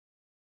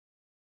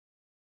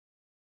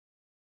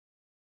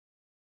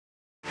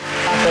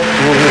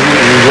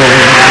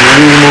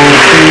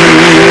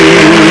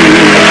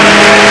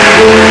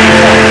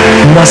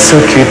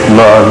sakit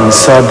man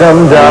sa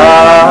damdamin,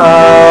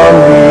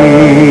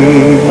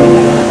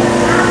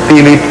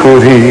 pilit ko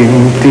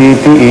rin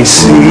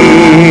titiisin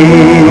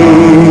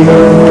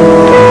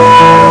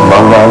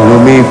mga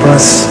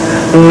lumipas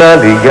na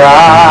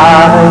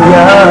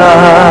ligaya.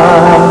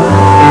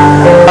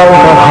 Ang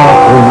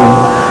kahapon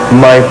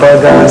may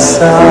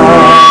pag-asa,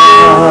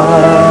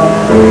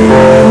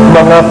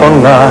 mga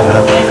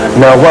pangarap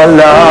na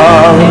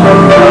walang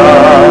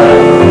hanggan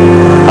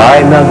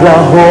ay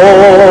naglaho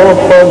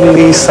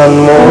paglisan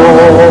mo,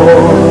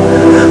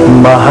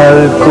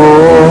 mahal ko.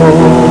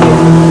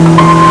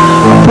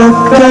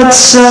 Pagkat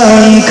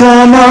saan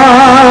ka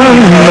man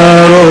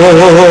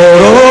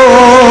naroon,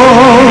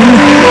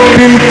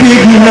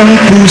 pimpig ng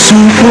puso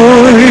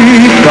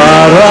ko'y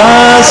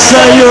para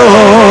sa'yo.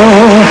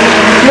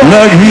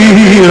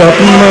 Naghihirap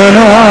man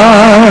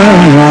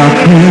ang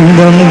aking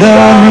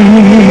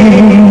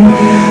damdamin,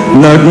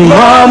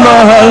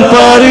 nagmamahal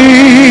pa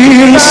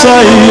rin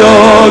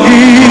sa'yo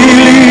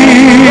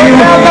giliw.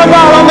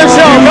 On the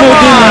show, come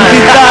on!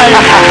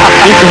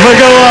 Ito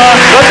magawa.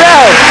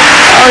 Rodel!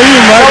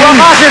 Sa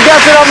wakas, you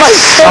guessed it on my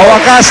show. Sa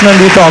wakas,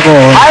 nandito ako.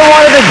 I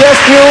wanted to guess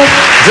you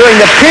during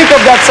the peak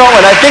of that song,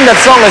 and I think that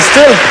song is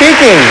still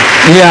peaking.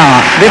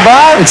 Yeah.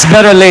 Diba? It's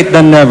better late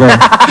than never.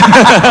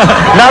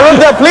 Now,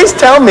 Rodel, please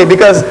tell me,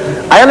 because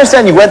I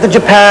understand you went to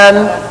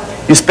Japan,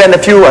 you spent a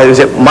few, was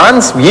it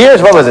months,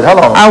 years, what was it, how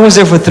long? I was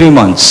there for 3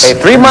 months.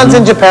 Okay, 3 months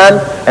in Japan,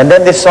 and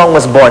then this song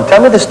was born.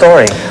 Tell me the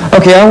story.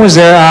 Okay, I was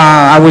there,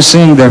 I was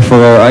singing there for,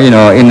 in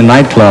a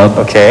nightclub.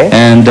 Okay.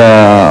 And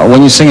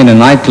when you sing in a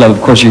nightclub,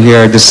 of course you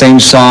hear the same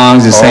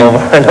songs, the same,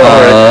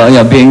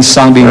 being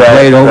sung, being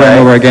played over and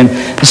over again.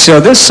 So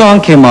this song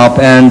came up,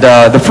 and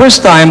the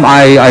first time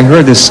I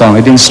heard this song,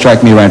 it didn't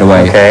strike me right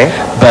away. Okay.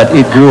 But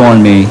it grew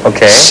on me.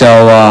 Okay. So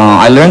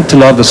I learned to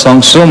love the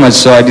song so much,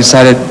 so I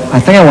decided, I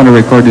think I want to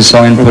record this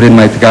song and put in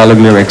my Tagalog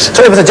lyrics.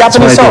 So it was a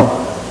Japanese song?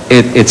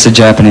 It's a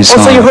Japanese song.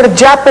 Oh, so you heard a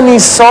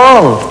Japanese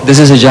song? This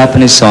is a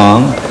Japanese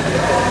song.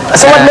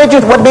 So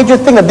what made you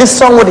think that this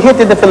song would hit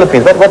in the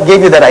Philippines? What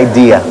gave you that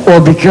idea? Well,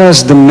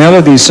 because the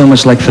melody is so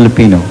much like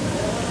Filipino.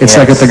 It's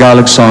like a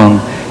Tagalog song,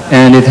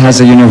 and it has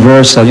a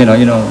universal,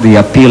 the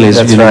appeal is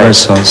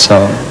universal. Right.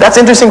 So that's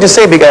interesting to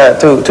say,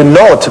 to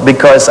note,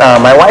 because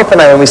my wife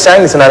and I, when we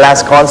sang this in our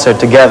last concert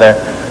together,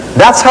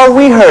 that's how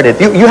we heard it.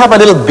 You have a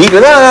little beat.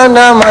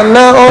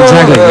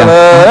 Exactly,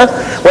 yeah.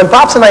 When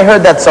Pops and I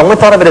heard that song, we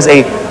thought of it as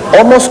a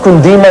almost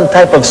kundiman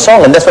type of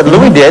song, and that's what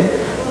Louis did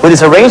with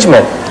his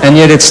arrangement. And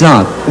yet it's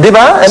not.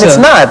 Diba? And so it's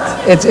not.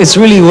 It's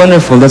really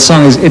wonderful. That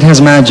song it has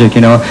magic,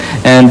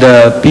 and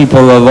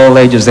people of all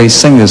ages, they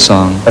sing this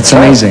song. That's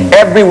amazing.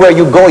 Everywhere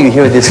you go, you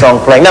hear this song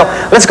playing. Now,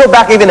 let's go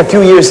back even a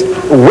few years,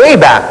 way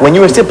back, when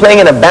you were still playing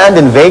in a band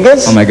in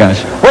Vegas. Oh my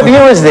gosh. What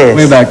year was this?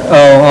 Way back.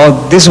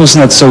 Oh, this was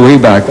not so way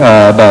back,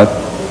 about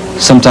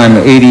sometime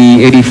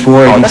 80,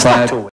 84, 85.